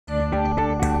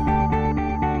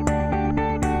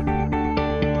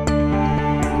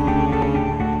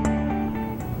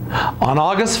On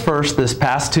August 1st, this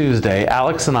past Tuesday,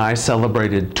 Alex and I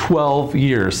celebrated 12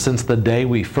 years since the day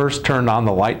we first turned on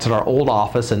the lights at our old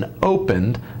office and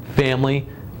opened Family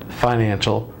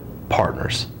Financial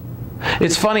Partners.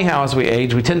 It's funny how as we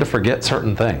age, we tend to forget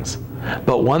certain things.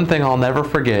 But one thing I'll never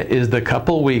forget is the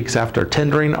couple weeks after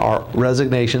tendering our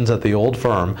resignations at the old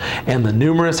firm and the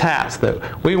numerous hats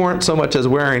that we weren't so much as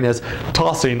wearing as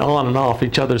tossing on and off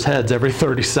each other's heads every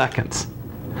 30 seconds.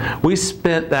 We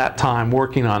spent that time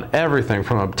working on everything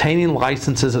from obtaining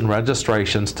licenses and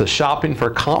registrations to shopping for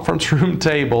conference room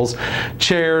tables,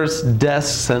 chairs,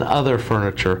 desks, and other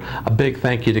furniture. A big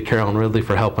thank you to Carolyn Ridley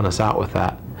for helping us out with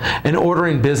that. And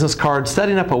ordering business cards,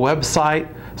 setting up a website,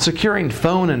 securing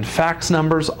phone and fax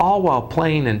numbers, all while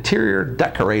playing interior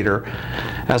decorator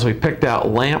as we picked out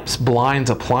lamps,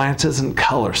 blinds, appliances, and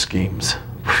color schemes.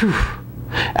 Whew.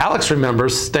 Alex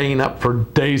remembers staying up for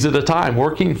days at a time,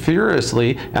 working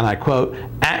furiously, and I quote,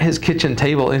 at his kitchen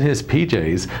table in his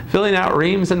PJs, filling out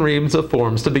reams and reams of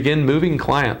forms to begin moving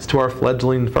clients to our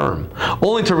fledgling firm,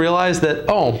 only to realize that,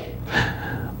 oh,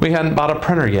 we hadn't bought a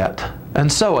printer yet.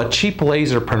 And so a cheap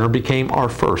laser printer became our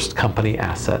first company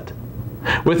asset.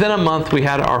 Within a month, we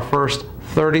had our first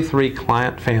 33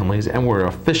 client families and we're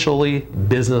officially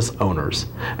business owners.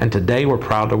 And today we're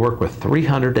proud to work with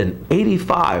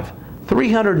 385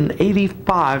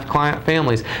 client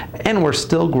families, and we're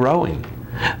still growing.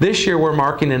 This year we're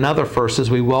marking another first as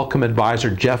we welcome advisor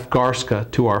Jeff Garska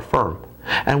to our firm.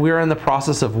 And we are in the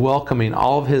process of welcoming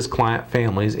all of his client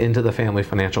families into the Family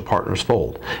Financial Partners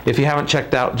fold. If you haven't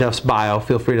checked out Jeff's bio,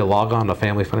 feel free to log on to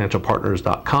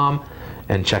familyfinancialpartners.com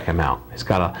and check him out. He's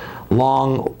got a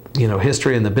long,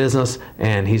 history in the business,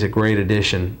 and he's a great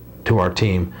addition to our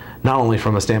team, not only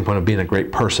from a standpoint of being a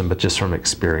great person, but just from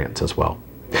experience as well.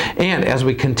 And as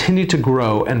we continue to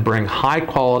grow and bring high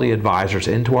quality advisors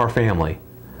into our family,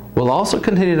 we'll also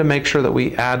continue to make sure that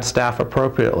we add staff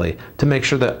appropriately to make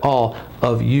sure that all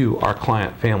of you, our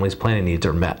client families' planning needs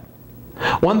are met.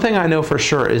 One thing I know for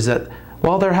sure is that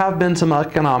while there have been some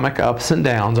economic ups and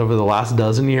downs over the last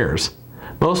dozen years,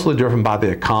 mostly driven by the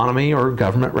economy or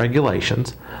government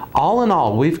regulations, all in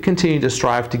all, we've continued to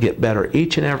strive to get better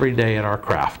each and every day at our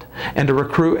craft and to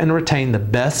recruit and retain the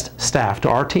best staff to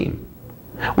our team.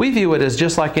 We view it as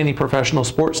just like any professional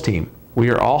sports team. We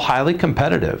are all highly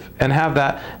competitive and have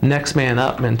that next man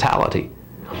up mentality.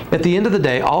 At the end of the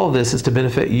day, all of this is to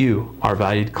benefit you, our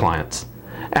valued clients.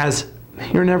 As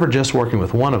you're never just working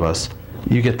with one of us,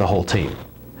 you get the whole team.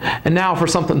 And now for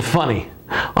something funny.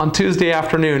 On Tuesday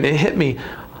afternoon, it hit me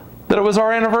that it was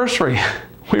our anniversary.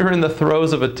 We were in the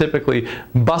throes of a typically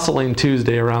bustling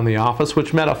Tuesday around the office,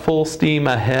 which meant a full steam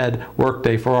ahead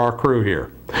workday for our crew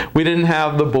here. We didn't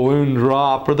have the balloon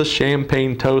drop or the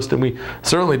champagne toast, and we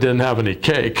certainly didn't have any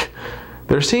cake.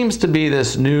 There seems to be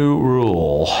this new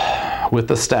rule with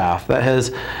the staff that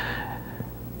has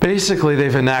basically,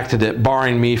 they've enacted it,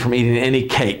 barring me from eating any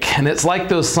cake. And it's like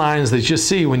those signs that you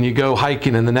see when you go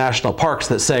hiking in the national parks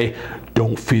that say,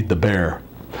 "Don't feed the bear."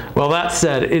 Well, that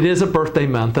said, it is a birthday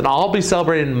month, and I'll be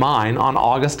celebrating mine on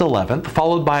August 11th,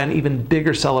 followed by an even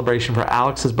bigger celebration for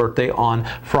Alex's birthday on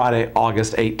Friday,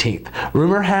 August 18th.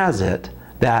 Rumor has it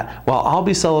that while I'll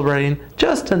be celebrating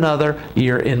just another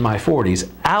year in my 40s,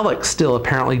 Alex still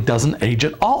apparently doesn't age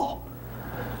at all.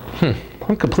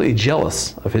 I'm completely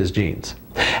jealous of his genes.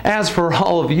 As for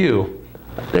all of you,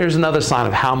 there's another sign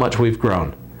of how much we've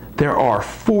grown. There are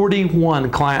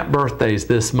 41 client birthdays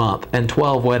this month and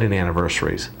 12 wedding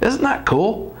anniversaries. Isn't that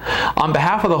cool? On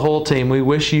behalf of the whole team, we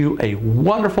wish you a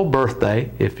wonderful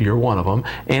birthday, if you're one of them,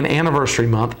 and anniversary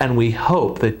month, and we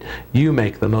hope that you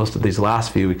make the most of these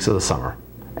last few weeks of the summer.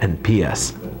 And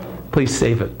P.S., please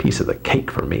save a piece of the cake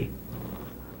for me.